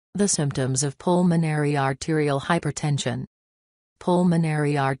The symptoms of pulmonary arterial hypertension.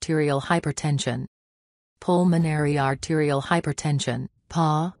 Pulmonary arterial hypertension. Pulmonary arterial hypertension,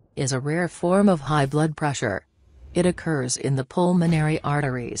 PAH, is a rare form of high blood pressure. It occurs in the pulmonary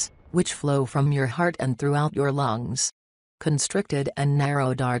arteries, which flow from your heart and throughout your lungs. Constricted and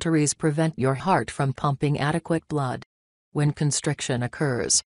narrowed arteries prevent your heart from pumping adequate blood. When constriction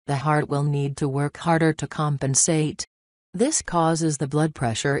occurs, the heart will need to work harder to compensate. This causes the blood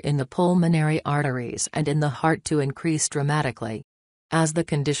pressure in the pulmonary arteries and in the heart to increase dramatically. As the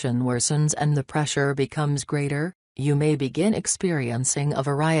condition worsens and the pressure becomes greater, you may begin experiencing a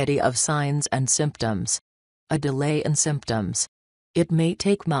variety of signs and symptoms. A delay in symptoms. It may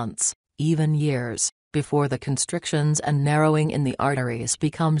take months, even years, before the constrictions and narrowing in the arteries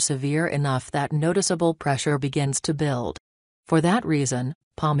become severe enough that noticeable pressure begins to build. For that reason,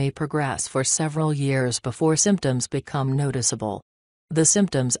 PAH may progress for several years before symptoms become noticeable. The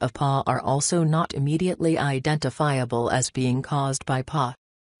symptoms of PAH are also not immediately identifiable as being caused by PAH.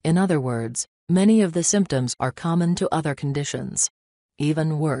 In other words, many of the symptoms are common to other conditions.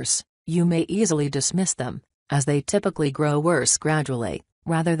 Even worse, you may easily dismiss them, as they typically grow worse gradually,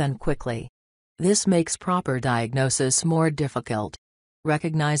 rather than quickly. This makes proper diagnosis more difficult.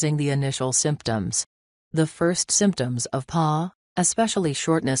 Recognizing the initial symptoms. The first symptoms of PAH, especially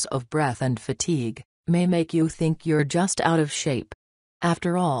shortness of breath and fatigue, may make you think you're just out of shape.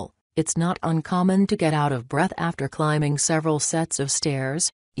 After all, it's not uncommon to get out of breath after climbing several sets of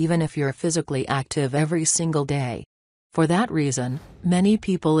stairs, even if you're physically active every single day. For that reason, many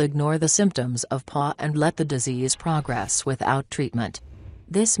people ignore the symptoms of PAH and let the disease progress without treatment.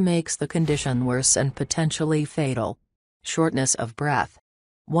 This makes the condition worse and potentially fatal. Shortness of breath.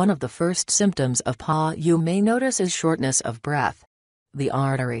 One of the first symptoms of PAH you may notice is shortness of breath. The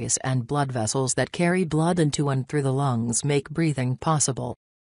arteries and blood vessels that carry blood into and through the lungs make breathing possible.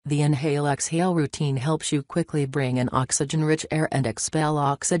 The inhale-exhale routine helps you quickly bring in oxygen-rich air and expel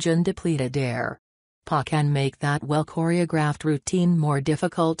oxygen-depleted air. PAH can make that well-choreographed routine more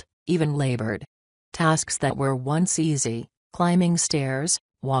difficult, even labored. Tasks that were once easy, climbing stairs,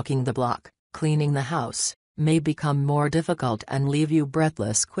 walking the block, cleaning the house, may become more difficult and leave you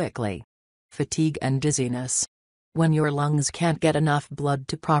breathless quickly. Fatigue and dizziness. When your lungs can't get enough blood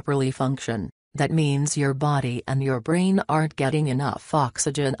to properly function, that means your body and your brain aren't getting enough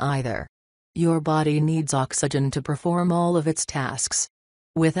oxygen either. Your body needs oxygen to perform all of its tasks.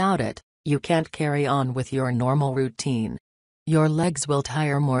 Without it, you can't carry on with your normal routine. Your legs will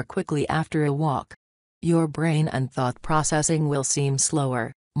tire more quickly after a walk. Your brain and thought processing will seem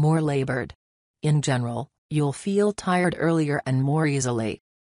slower, more labored. In general, you'll feel tired earlier and more easily.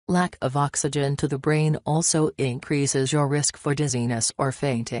 Lack of oxygen to the brain also increases your risk for dizziness or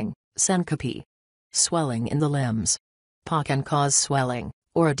fainting, syncope. Swelling in the limbs. PAH can cause swelling,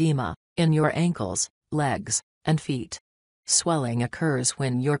 or edema, in your ankles, legs, and feet. Swelling occurs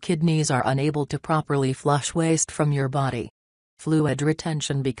when your kidneys are unable to properly flush waste from your body. Fluid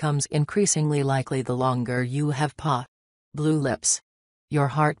retention becomes increasingly likely the longer you have PAH. Blue lips. Your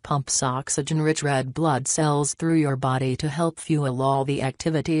heart pumps oxygen-rich red blood cells through your body to help fuel all the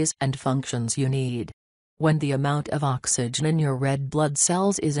activities and functions you need. When the amount of oxygen in your red blood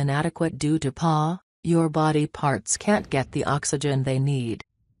cells is inadequate due to PAH, your body parts can't get the oxygen they need.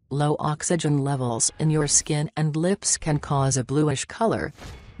 Low oxygen levels in your skin and lips can cause a bluish color.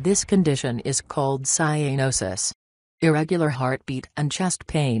 This condition is called cyanosis. Irregular heartbeat and chest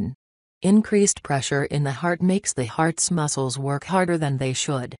pain. Increased pressure in the heart makes the heart's muscles work harder than they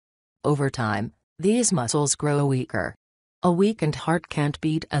should. Over time, these muscles grow weaker. A weakened heart can't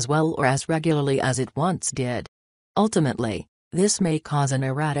beat as well or as regularly as it once did. Ultimately, this may cause an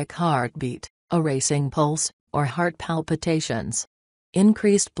erratic heartbeat, a racing pulse, or heart palpitations.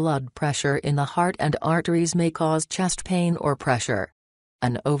 Increased blood pressure in the heart and arteries may cause chest pain or pressure.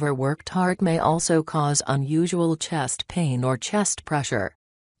 An overworked heart may also cause unusual chest pain or chest pressure.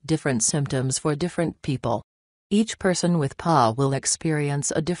 Different symptoms for different people. Each person with PAH will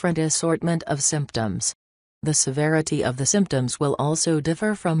experience a different assortment of symptoms. The severity of the symptoms will also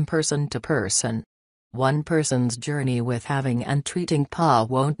differ from person to person. One person's journey with having and treating PAH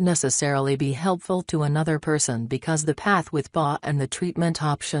won't necessarily be helpful to another person because the path with PAH and the treatment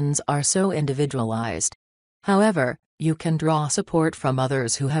options are so individualized. However, you can draw support from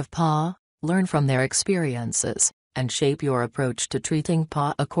others who have PAH, learn from their experiences, and shape your approach to treating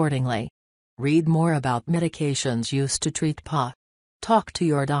PAH accordingly. Read more about medications used to treat PAH. Talk to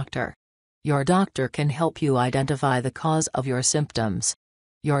your doctor. Your doctor can help you identify the cause of your symptoms.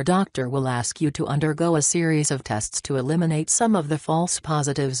 Your doctor will ask you to undergo a series of tests to eliminate some of the false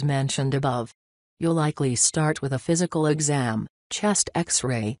positives mentioned above. You'll likely start with a physical exam, chest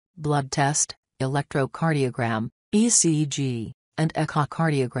X-ray, blood test, electrocardiogram, ECG, and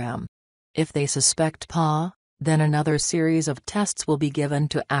echocardiogram. If they suspect PA, then another series of tests will be given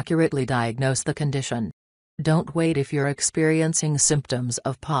to accurately diagnose the condition. Don't wait if you're experiencing symptoms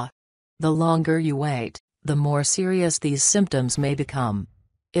of PA. The longer you wait, the more serious these symptoms may become.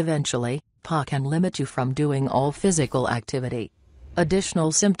 Eventually, PA can limit you from doing all physical activity.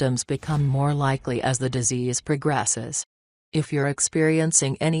 Additional symptoms become more likely as the disease progresses. If you're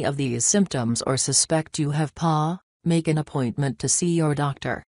experiencing any of these symptoms or suspect you have PA, make an appointment to see your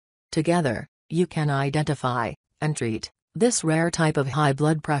doctor. Together, you can identify and treat this rare type of high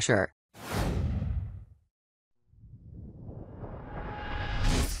blood pressure.